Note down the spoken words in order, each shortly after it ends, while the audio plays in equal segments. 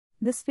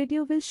This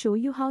video will show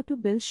you how to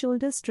build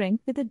shoulder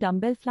strength with a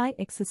dumbbell fly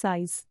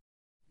exercise.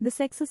 This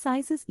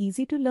exercise is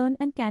easy to learn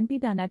and can be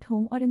done at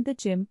home or in the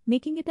gym,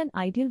 making it an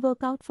ideal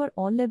workout for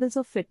all levels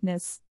of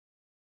fitness.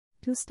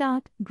 To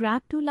start,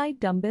 grab 2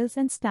 light dumbbells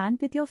and stand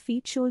with your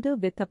feet shoulder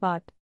width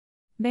apart.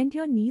 Bend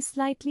your knees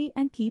slightly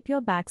and keep your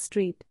back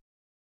straight.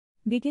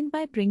 Begin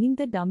by bringing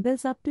the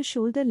dumbbells up to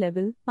shoulder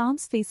level,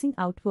 palms facing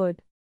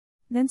outward.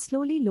 Then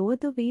slowly lower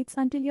the weights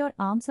until your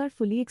arms are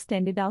fully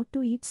extended out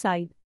to each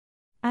side.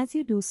 As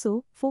you do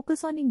so,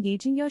 focus on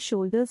engaging your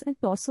shoulders and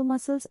torso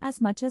muscles as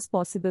much as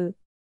possible.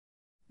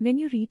 When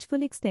you reach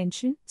full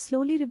extension,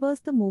 slowly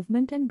reverse the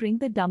movement and bring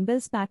the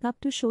dumbbells back up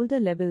to shoulder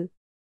level.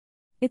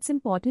 It's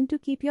important to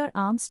keep your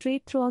arms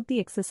straight throughout the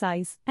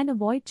exercise and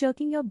avoid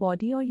jerking your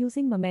body or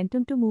using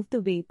momentum to move the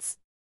weights.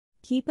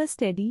 Keep a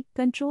steady,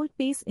 controlled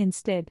pace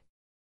instead.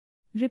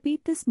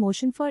 Repeat this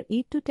motion for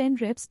 8 to 10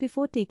 reps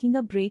before taking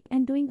a break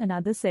and doing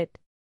another set.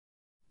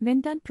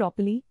 When done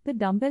properly, the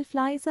dumbbell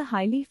fly is a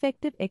highly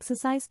effective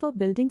exercise for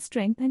building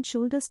strength and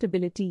shoulder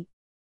stability.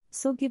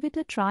 So give it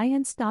a try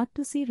and start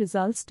to see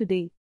results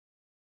today.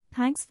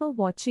 Thanks for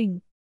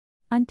watching.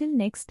 Until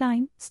next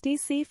time, stay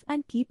safe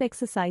and keep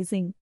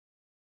exercising.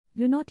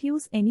 Do not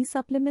use any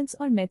supplements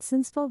or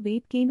medicines for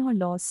weight gain or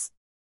loss.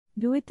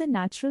 Do it the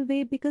natural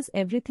way because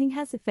everything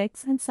has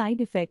effects and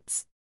side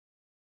effects.